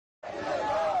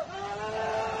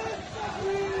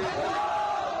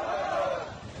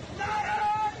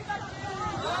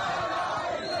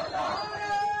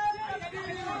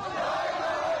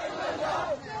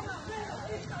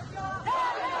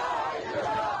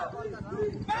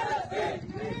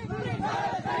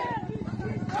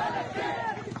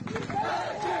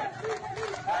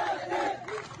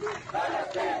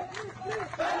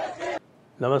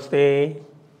नमस्ते,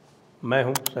 मैं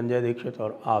हूं संजय दीक्षित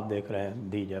और आप देख रहे हैं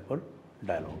दी जयपुर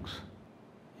डायलॉग्स।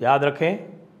 याद रखें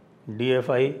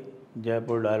DFI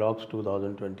जयपुर डायलॉग्स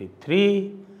 2023।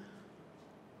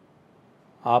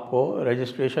 आपको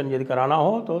रजिस्ट्रेशन यदि कराना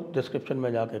हो तो डिस्क्रिप्शन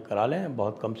में जाके करा लें,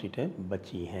 बहुत कम सीटें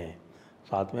बची हैं।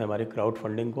 साथ में हमारी क्राउड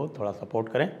फंडिंग को थोड़ा सपोर्ट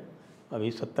करें,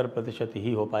 अभी 70%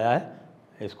 ही हो पाया है,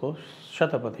 इसको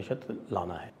 100%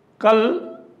 लाना है। कल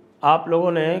आप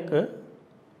लोगों ने एक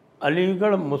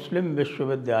अलीगढ़ मुस्लिम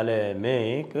विश्वविद्यालय में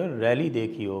एक रैली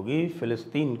देखी होगी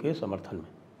फ़िलिस्तीन के समर्थन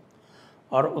में,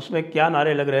 और उसमें क्या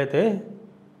नारे लग रहे थे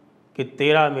कि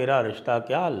तेरा मेरा रिश्ता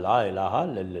क्या, ला इलाहा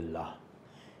इल्लल्लाह।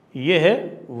 ये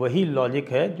है वही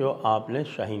लॉजिक है जो आपने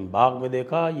शाहीन बाग में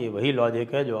देखा, ये वही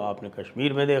लॉजिक है जो आपने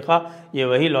कश्मीर में देखा, ये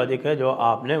वही लॉजिक है जो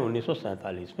आपने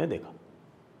 1947 में देखा।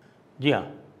 जी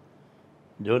हाँ,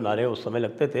 जो नारे उस समय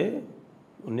लगते थे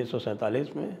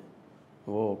 1947 में,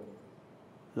 वो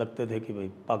लगते थे कि भाई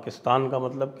पाकिस्तान का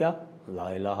मतलब क्या, ला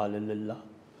इलाहा इल्लल्लाह।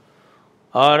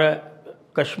 और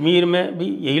कश्मीर में भी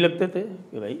यही लगते थे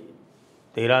कि भाई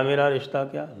तेरा मेरा रिश्ता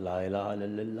क्या, ला इलाहा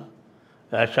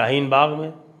इल्लल्लाह। शाहीन बाग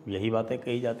में यही बातें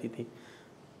कही जाती थी।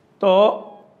 तो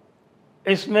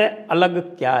इसमें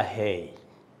अलग क्या है,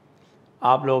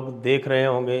 आप लोग देख रहे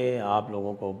होंगे, आप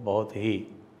लोगों को बहुत ही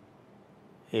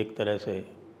एक तरह से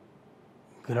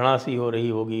घृणा सी हो रही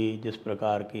होगी, जिस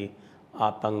प्रकार की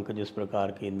आतंक, जिस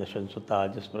प्रकार की नृशंसता,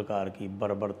 जिस प्रकार की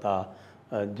बर्बरता,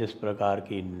 जिस प्रकार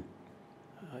की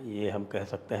ये हम कह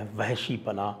सकते हैं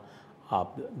वहशीपना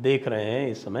आप देख रहे हैं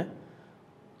इस समय।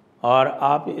 और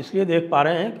आप इसलिए देख पा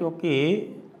रहे हैं क्योंकि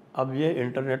अब ये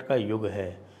इंटरनेट का युग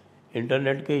है।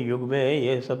 इंटरनेट के युग में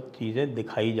ये सब चीज़ें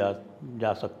दिखाई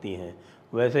जा सकती हैं।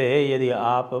 वैसे यदि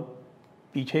आप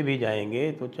पीछे भी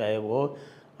जाएंगे तो चाहे वो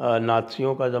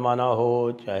नाज़ियों का ज़माना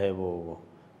हो, चाहे वो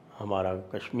हमारा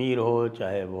कश्मीर हो,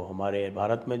 चाहे वो हमारे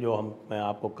भारत में जो मैं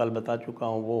आपको कल बता चुका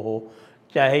हूँ वो हो,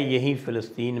 चाहे यही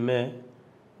फ़िलिस्तीन में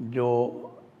जो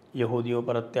यहूदियों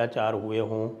पर अत्याचार हुए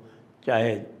हों,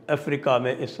 चाहे अफ्रीका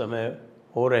में इस समय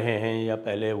हो रहे हैं या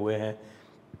पहले हुए हैं,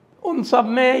 उन सब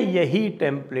में यही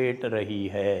टेम्पलेट रही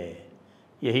है,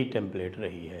 यही टेम्पलेट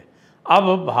रही है।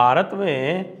 अब भारत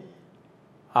में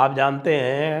आप जानते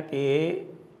हैं कि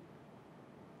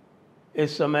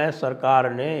इस समय सरकार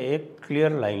ने एक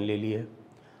क्लियर लाइन ले ली है,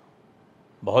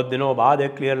 बहुत दिनों बाद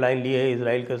एक क्लियर लाइन ली है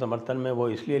इजराइल के समर्थन में। वो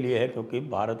इसलिए लिए है क्योंकि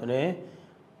भारत ने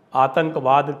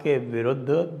आतंकवाद के विरुद्ध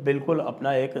बिल्कुल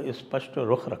अपना एक स्पष्ट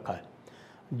रुख रखा है।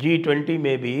 G20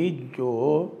 में भी जो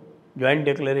जॉइंट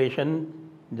डिक्लेरेशन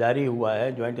जारी हुआ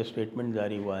है, जॉइंट स्टेटमेंट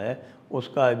जारी हुआ है,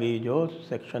 उसका भी जो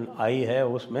सेक्शन I है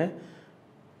उसमें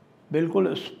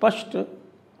बिल्कुल स्पष्ट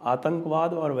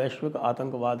आतंकवाद और वैश्विक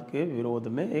आतंकवाद के विरोध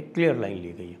में एक क्लियर लाइन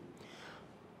ली गई है।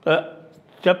 तो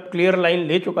जब क्लियर लाइन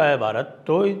ले चुका है भारत,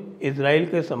 तो इजराइल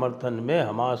के समर्थन में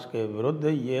हमास के विरुद्ध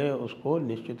ये उसको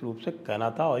निश्चित रूप से कहना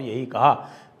था और यही कहा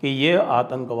कि ये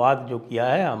आतंकवाद जो किया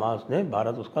है हमास ने,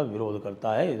 भारत उसका विरोध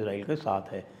करता है, इजराइल के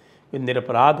साथ है। कि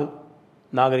निरपराध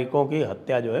नागरिकों की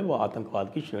हत्या जो है वो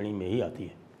आतंकवाद की श्रेणी में ही आती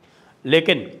है।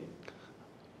 लेकिन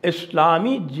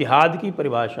इस्लामी जिहाद की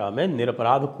परिभाषा में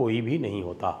निरपराध कोई भी नहीं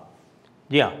होता।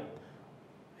 जी हाँ,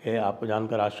 ये आपको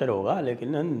जानकर आश्चर्य होगा,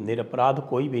 लेकिन निरपराध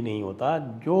कोई भी नहीं होता।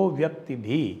 जो व्यक्ति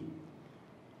भी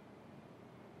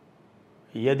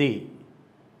यदि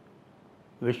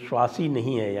विश्वासी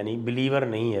नहीं है, यानी बिलीवर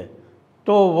नहीं है,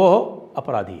 तो वो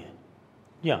अपराधी है।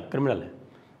 जी हाँ, क्रिमिनल है,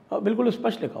 और बिल्कुल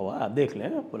स्पष्ट लिखा हुआ है, आप देख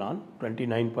लें कुरान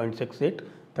 29.68,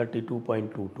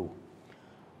 32.22,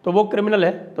 तो वो क्रिमिनल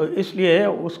है। तो इसलिए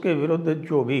उसके विरुद्ध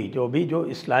जो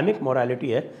इस्लामिक मोरालिटी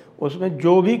है उसमें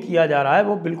जो भी किया जा रहा है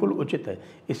वो बिल्कुल उचित है।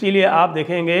 इसीलिए आप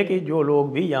देखेंगे कि जो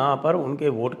लोग भी यहाँ पर उनके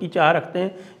वोट की चाह रखते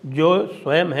हैं, जो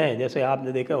स्वयं हैं, जैसे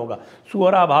आपने देखा होगा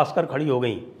सुअरा भास्कर खड़ी हो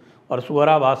गई, और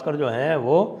सुअरा भास्कर जो हैं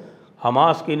वो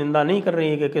हमास की निंदा नहीं कर रही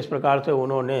है कि किस प्रकार से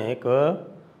उन्होंने एक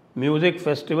म्यूज़िक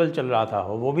फेस्टिवल चल रहा था,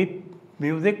 वो भी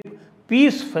म्यूज़िक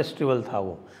पीस फेस्टिवल था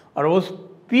वो, और उस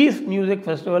पीस म्यूज़िक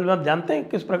फेस्टिवल में आप जानते हैं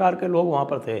किस प्रकार के लोग वहाँ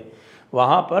पर थे।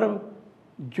 वहाँ पर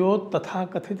जो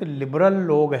तथाकथित लिबरल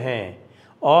लोग हैं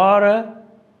और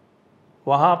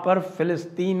वहाँ पर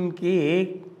फ़िलिस्तीन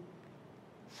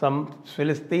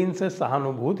से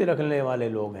सहानुभूति रखने वाले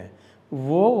लोग हैं,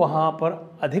 वो वहाँ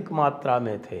पर अधिक मात्रा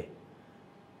में थे।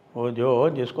 वो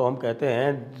जिसको हम कहते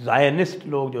हैं ज़ायनिस्ट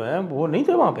लोग जो हैं वो नहीं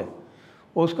थे वहाँ पे।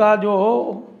 उसका जो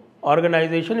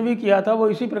ऑर्गेनाइजेशन भी किया था वो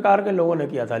इसी प्रकार के लोगों ने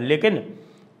किया था। लेकिन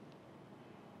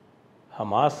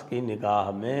हमास की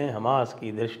निगाह में, हमास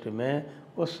की दृष्टि में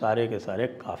वो सारे के सारे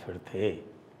काफिर थे।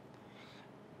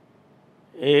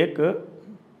 एक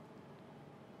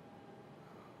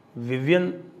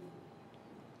विवियन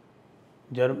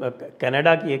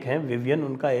कनाडा की एक हैं विवियन,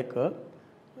 उनका एक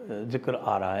जिक्र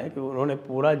आ रहा है कि उन्होंने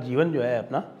पूरा जीवन जो है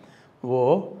अपना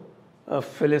वो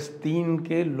फ़िलिस्तीन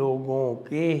के लोगों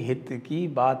के हित की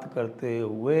बात करते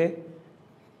हुए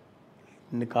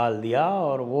निकाल दिया,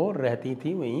 और वो रहती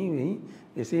थी वहीं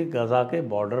इसी गज़ा के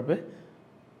बॉर्डर पे।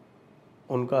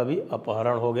 उनका भी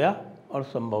अपहरण हो गया और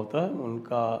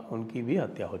संभवतः उनकी भी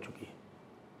हत्या हो चुकी है।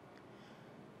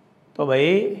 तो भाई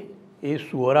ये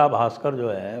सुअरा भास्कर जो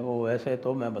है वो, वैसे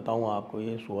तो मैं बताऊँ आपको,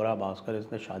 ये सुअरा भास्कर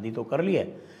इसने शादी तो कर ली है,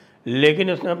 लेकिन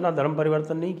इसने अपना धर्म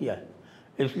परिवर्तन नहीं किया है।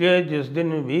 इसलिए जिस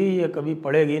दिन भी ये कभी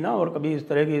पढ़ेगी ना और कभी इस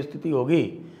तरह की स्थिति होगी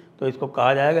तो इसको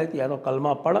कहा जाएगा कि या तो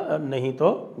कलमा पढ़, नहीं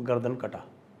तो गर्दन कटा।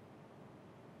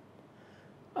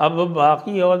 अब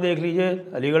बाकी और देख लीजिए,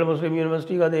 अलीगढ़ मुस्लिम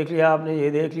यूनिवर्सिटी का देख लिया आपने,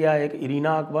 ये देख लिया, एक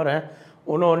इरीना अकबर हैं,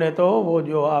 उन्होंने तो वो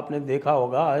जो आपने देखा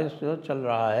होगा, इस चल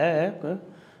रहा है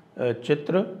एक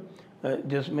चित्र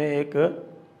जिसमें एक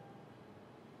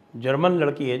जर्मन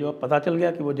लड़की है, जो पता चल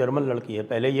गया कि वो जर्मन लड़की है।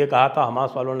 पहले ये कहा था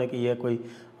हमास वालों ने कि ये कोई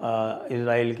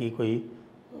इज़राइल की कोई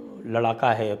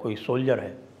लड़ाका है, कोई सोल्जर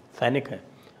है, सैनिक है,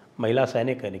 महिला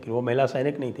सैनिक है, लेकिन वो महिला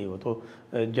सैनिक नहीं थी, वो तो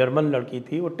जर्मन लड़की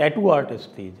थी, वो टैटू आर्टिस्ट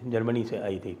थी, जर्मनी से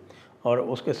आई थी, और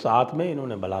उसके साथ में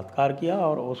इन्होंने बलात्कार किया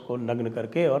और उसको नग्न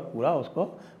करके और पूरा उसको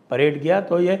परेड किया।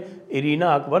 तो ये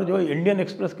इरीना अकबर जो इंडियन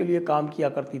एक्सप्रेस के लिए काम किया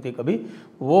करती थी कभी,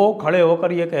 वो खड़े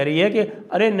होकर ये कह रही है कि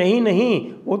अरे नहीं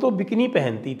नहीं, वो तो बिकनी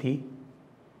पहनती थी,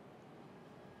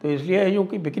 तो इसलिए जो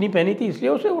कि बिकनी पहनी थी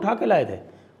इसलिए उसे उठा के लाए थे,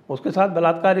 उसके साथ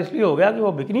बलात्कार इसलिए हो गया कि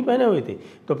वो बिकनी पहने हुई थी।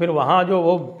 तो फिर वहाँ जो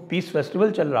वो पीस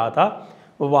फेस्टिवल चल रहा था,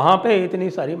 वहाँ पे इतनी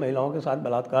सारी महिलाओं के साथ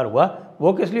बलात्कार हुआ,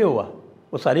 वो किस लिए हुआ?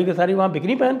 वो सारी की सारी वहाँ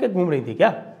बिकनी पहन के घूम रही थी क्या?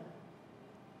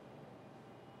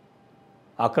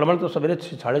 आक्रमण तो सवेरे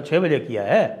 6:30 बजे किया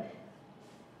है।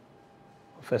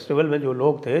 फेस्टिवल में जो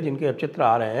लोग थे जिनके अब चित्र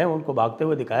आ रहे हैं उनको भागते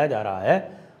हुए दिखाया जा रहा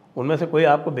है, उनमें से कोई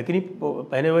आपको बिकनी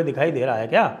पहने हुए दिखाई दे रहा है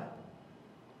क्या?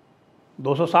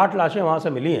 260 लाशें वहाँ से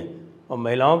मिली हैं, और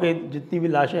महिलाओं की जितनी भी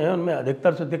लाशें हैं उनमें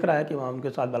अधिकतर से दिख रहा है कि वहाँ उनके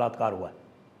साथ बलात्कार हुआ है।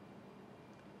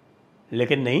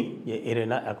 लेकिन नहीं, ये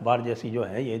इरीना अकबर जैसी जो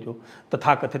है, ये जो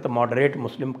तथाकथित मॉडरेट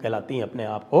मुस्लिम कहलाती हैं अपने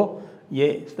आप को, ये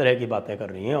इस तरह की बातें कर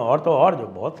रही हैं। और तो और जो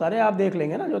बहुत सारे आप देख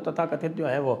लेंगे ना, जो तथाकथित जो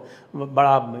हैं वो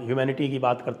बड़ा ह्यूमैनिटी की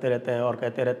बात करते रहते हैं और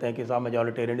कहते रहते हैं कि साहब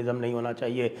मेजॉरिटेरियनिज्म नहीं होना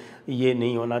चाहिए, ये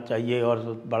नहीं होना चाहिए,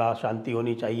 और बड़ा शांति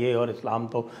होनी चाहिए, और इस्लाम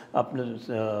तो अपने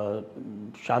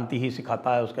शांति ही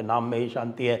सिखाता है, उसके नाम में ही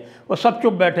शांति है। वो सब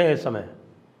चुप बैठे हैं इस समय।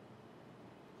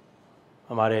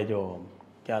 हमारे जो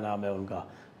क्या नाम है उनका,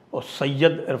 और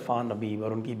सैयद इरफान हबीब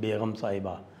और उनकी बेगम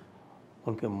साहिबा,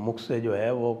 उनके मुख से जो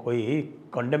है वो कोई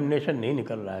कंडेमनेशन नहीं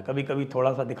निकल रहा है। कभी कभी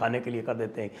थोड़ा सा दिखाने के लिए कर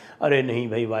देते हैं, अरे नहीं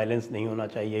भाई वायलेंस नहीं होना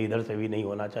चाहिए, इधर से भी नहीं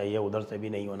होना चाहिए, उधर से भी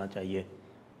नहीं होना चाहिए।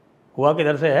 हुआ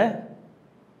किधर से है?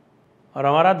 और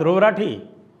हमारा ध्रुव राठी,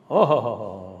 ओहो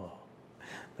हो,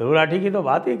 ध्रुव राठी की तो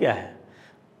बात ही क्या है।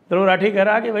 ध्रुव राठी कह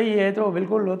रहा कि भाई ये तो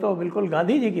बिल्कुल, वो तो बिल्कुल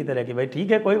गांधी जी की तरह कि भाई ठीक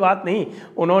है कोई बात नहीं,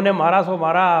 उन्होंने मारा सो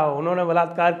मारा, उन्होंने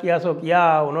बलात्कार किया सो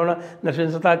किया, उन्होंने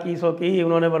नृशंसता की सो की,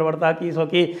 उन्होंने बर्बरता की सो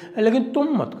की, लेकिन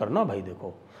तुम मत करना भाई।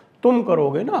 देखो तुम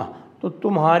करोगे ना तो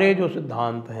तुम्हारे जो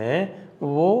सिद्धांत हैं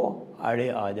वो आड़े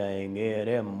आ जाएंगे।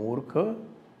 अरे मूर्ख,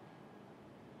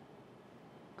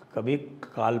 कभी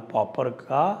कार्ल पॉपर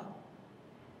का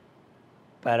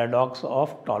पैराडॉक्स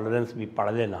ऑफ टॉलरेंस भी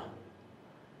पढ़ लेना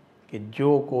कि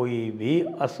जो कोई भी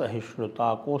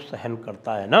असहिष्णुता को सहन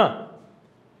करता है ना,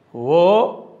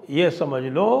 वो ये समझ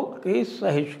लो कि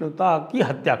सहिष्णुता की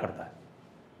हत्या करता है।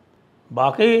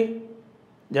 बाकी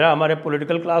जरा हमारे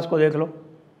पॉलिटिकल क्लास को देख लो,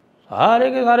 सारे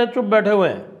के सारे चुप बैठे हुए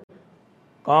हैं।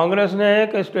 कांग्रेस ने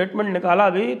एक स्टेटमेंट निकाला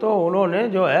भी तो उन्होंने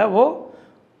जो है वो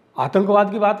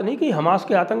आतंकवाद की बात नहीं की, हमास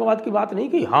के आतंकवाद की बात नहीं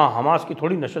की। हाँ, हमास की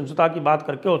थोड़ी नृशंसता की बात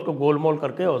करके उसको गोलमोल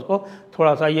करके उसको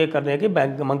थोड़ा सा ये करने की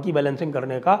मंकी बैलेंसिंग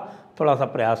करने का थोड़ा सा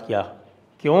प्रयास किया।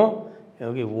 क्यों?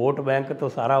 क्योंकि वोट बैंक तो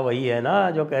सारा वही है ना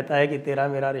जो कहता है कि तेरा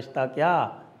मेरा रिश्ता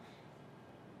क्या।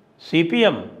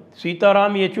 सीपीएम,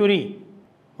 सीताराम येचुरी,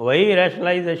 वही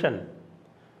रैशनलाइजेशन,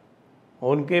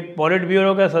 उनके पॉलिट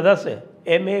ब्यूरो के सदस्य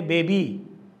MA बेबी,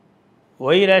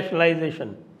 वही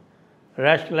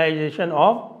rationalization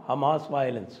of Hamas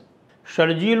violence.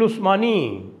 Sharjeel Usmani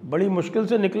बड़ी मुश्किल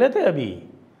से निकले थे अभी,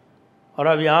 और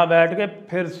अब यहाँ बैठ के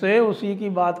फिर से उसी की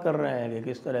बात कर रहे हैं कि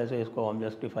किस तरह से इसको हम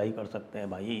जस्टिफाई कर सकते हैं।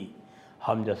 भाई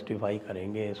हम जस्टिफाई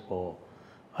करेंगे इसको।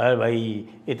 अरे भाई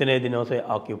इतने दिनों से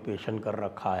ऑक्यूपेशन कर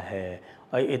रखा है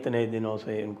और इतने दिनों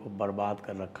से इनको बर्बाद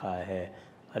कर रखा है।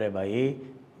 अरे भाई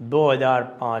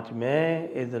 2005 में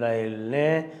इजराइल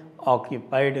ने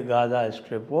ऑक्यूपाइड गाज़ा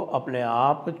स्ट्रिप को अपने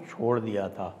आप छोड़ दिया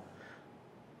था,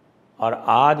 और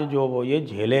आज जो वो ये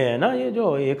झेले हैं ना, ये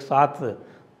जो एक साथ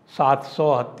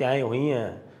 700 हत्याएं हुई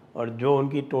हैं, और जो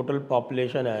उनकी टोटल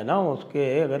पॉपुलेशन है ना,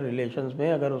 उसके अगर रिलेशंस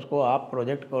में अगर उसको आप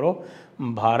प्रोजेक्ट करो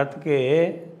भारत के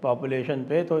पॉपुलेशन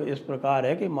पे, तो इस प्रकार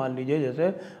है कि मान लीजिए जैसे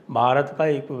भारत का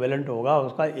इक्विवेलेंट होगा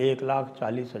उसका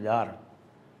 1,40,000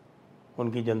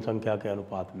 उनकी जनसंख्या के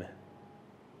अनुपात में।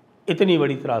 इतनी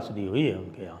बड़ी त्रासदी हुई है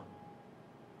उनके यहाँ।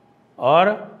 और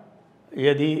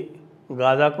यदि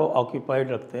गाज़ा को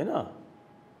ऑक्यूपाइड रखते हैं ना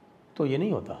तो ये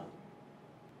नहीं होता।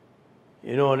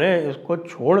 इन्होंने इसको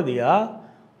छोड़ दिया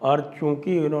और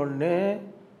चूंकि इन्होंने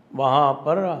वहाँ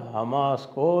पर हमास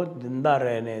को ज़िंदा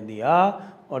रहने दिया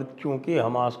और चूंकि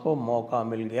हमास को मौका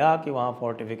मिल गया कि वहाँ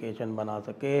फोर्टिफिकेशन बना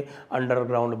सके,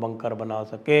 अंडरग्राउंड बंकर बना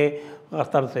सके,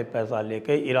 कतर से पैसा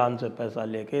लेके, ईरान से पैसा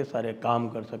लेके सारे काम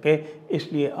कर सके,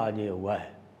 इसलिए आज ये हुआ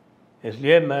है।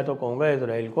 इसलिए मैं तो कहूँगा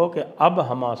इजराइल को कि अब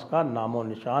हमास का नामो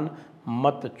निशान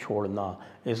मत छोड़ना,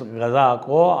 इस गज़ा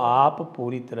को आप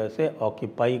पूरी तरह से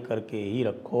ऑक्यूपाई करके ही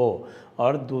रखो।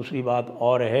 और दूसरी बात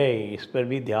और है, इस पर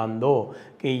भी ध्यान दो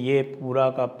कि ये पूरा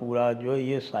का पूरा जो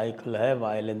ये साइकिल है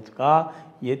वायलेंस का,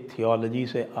 ये थियोलॉजी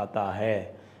से आता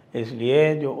है।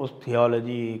 इसलिए जो उस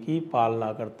थियोलॉजी की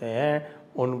पालना करते हैं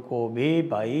उनको भी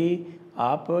भाई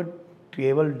आप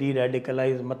केवल डी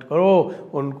रेडिकलाइज मत करो,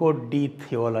 उनको डी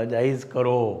थियोलॉजाइज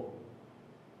करो,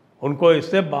 उनको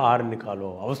इससे बाहर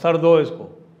निकालो, अवसर दो इसको।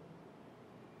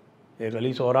 एक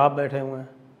अली सोहराब बैठे हुए हैं,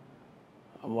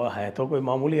 वह है तो कोई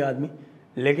मामूली आदमी,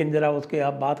 लेकिन ज़रा उसके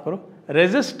आप बात करो,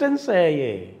 रेजिस्टेंस है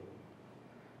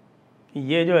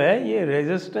ये जो है ये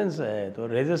रेजिस्टेंस है। तो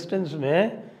रेजिस्टेंस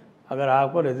में अगर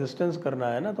आपको रेजिस्टेंस करना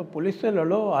है ना तो पुलिस से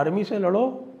लड़ो, आर्मी से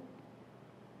लड़ो।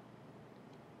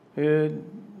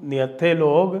 निहत्थे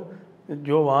लोग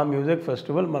जो वहाँ म्यूज़िक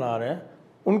फेस्टिवल मना रहे हैं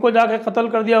उनको जाके कत्ल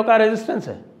कर दिया, का रेजिस्टेंस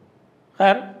है।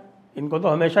 खैर इनको तो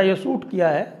हमेशा ये सूट किया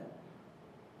है।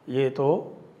 ये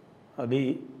तो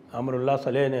अभी अमरुल्लाह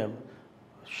सलेह ने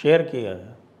शेयर किया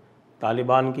है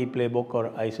तालिबान की प्लेबुक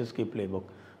और आईसिस की प्लेबुक,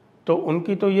 तो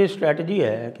उनकी तो ये स्ट्रैटेजी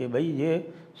है कि भाई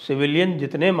ये सिविलियन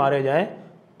जितने मारे जाएं,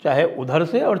 चाहे उधर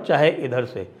से और चाहे इधर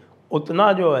से,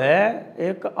 उतना जो है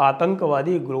एक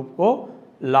आतंकवादी ग्रुप को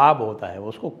लाभ होता है।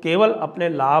 उसको केवल अपने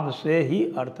लाभ से ही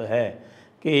अर्थ है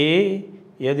कि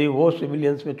यदि वो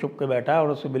सिविलियंस में छुप के बैठा है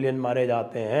और सिविलियन मारे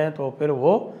जाते हैं तो फिर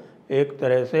वो एक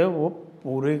तरह से वो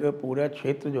पूरे का पूरा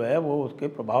क्षेत्र जो है वो उसके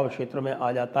प्रभाव क्षेत्र में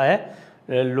आ जाता है।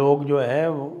 लोग जो हैं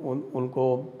उनको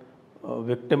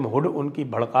विक्टिमहुड उनकी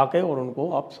भड़का के और उनको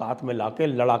अब साथ में लाके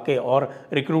लड़ा के और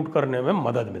रिक्रूट करने में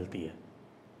मदद मिलती है।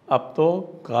 अब तो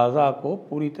गाज़ा को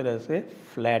पूरी तरह से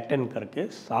फ्लैटन करके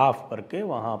साफ़ करके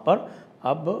वहाँ पर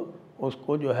अब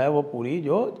उसको जो है वो पूरी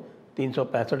जो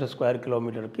 365 स्क्वायर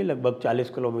किलोमीटर की लगभग 40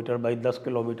 किलोमीटर बाई 10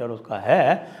 किलोमीटर उसका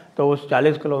है, तो उस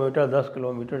 40 किलोमीटर 10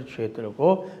 किलोमीटर क्षेत्र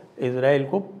को इजराइल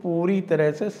को पूरी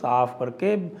तरह से साफ़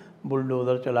करके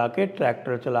बुलडोज़र चला के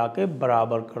ट्रैक्टर चला के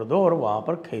बराबर कर दो और वहाँ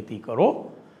पर खेती करो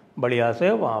बढ़िया से।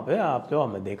 वहाँ पे आप जो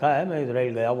हमें देखा है, मैं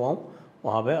इजराइल गया हुआ हूँ,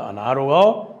 वहाँ पे अनार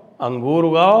उगाओ, अंगूर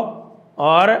उगाओ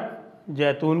और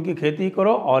जैतून की खेती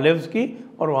करो, ऑलिव्स की,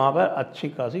 और वहाँ पर अच्छी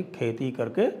खासी खेती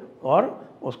करके और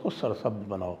उसको सरसब्ज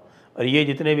बनाओ। और ये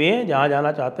जितने भी हैं जहाँ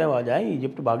जाना चाहते हैं वहाँ जाएं,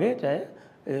 इजिप्ट भागे, चाहे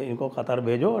इनको कतर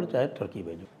भेजो और चाहे तुर्की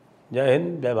भेजो। जय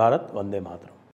हिंद, जय भारत, वंदे मातरम।